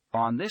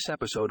On this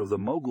episode of the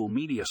Mogul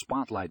Media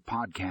Spotlight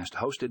podcast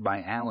hosted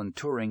by Alan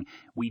Turing,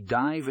 we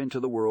dive into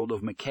the world of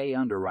MCA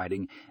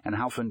underwriting and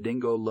how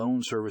Fundingo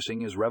loan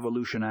servicing is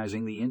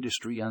revolutionizing the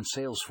industry on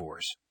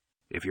Salesforce.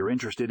 If you're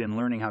interested in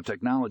learning how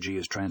technology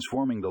is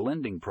transforming the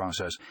lending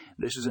process,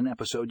 this is an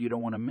episode you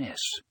don't want to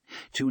miss.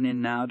 Tune in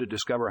now to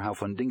discover how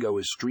Fundingo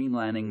is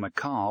streamlining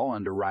MCA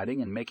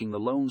underwriting and making the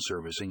loan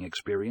servicing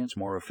experience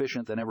more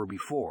efficient than ever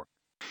before.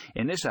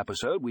 In this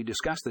episode, we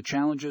discuss the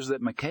challenges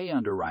that MCA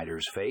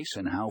underwriters face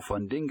and how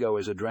Fundingo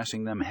is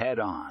addressing them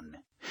head-on.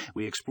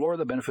 We explore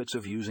the benefits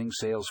of using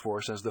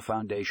Salesforce as the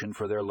foundation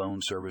for their loan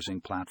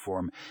servicing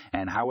platform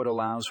and how it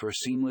allows for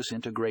seamless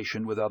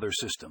integration with other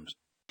systems.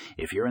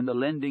 If you're in the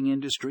lending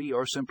industry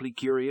or simply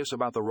curious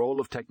about the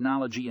role of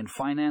technology in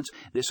finance,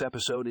 this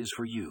episode is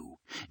for you.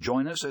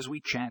 Join us as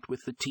we chat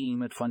with the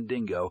team at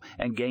Fundingo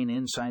and gain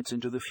insights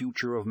into the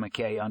future of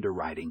MCA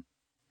underwriting.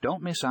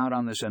 Don't miss out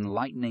on this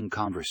enlightening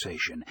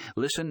conversation.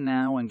 Listen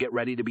now and get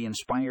ready to be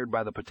inspired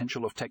by the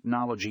potential of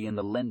technology in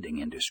the lending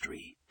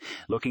industry.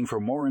 Looking for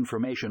more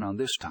information on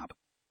this topic?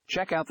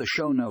 Check out the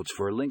show notes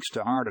for links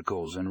to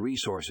articles and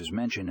resources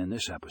mentioned in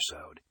this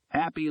episode.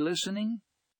 Happy listening?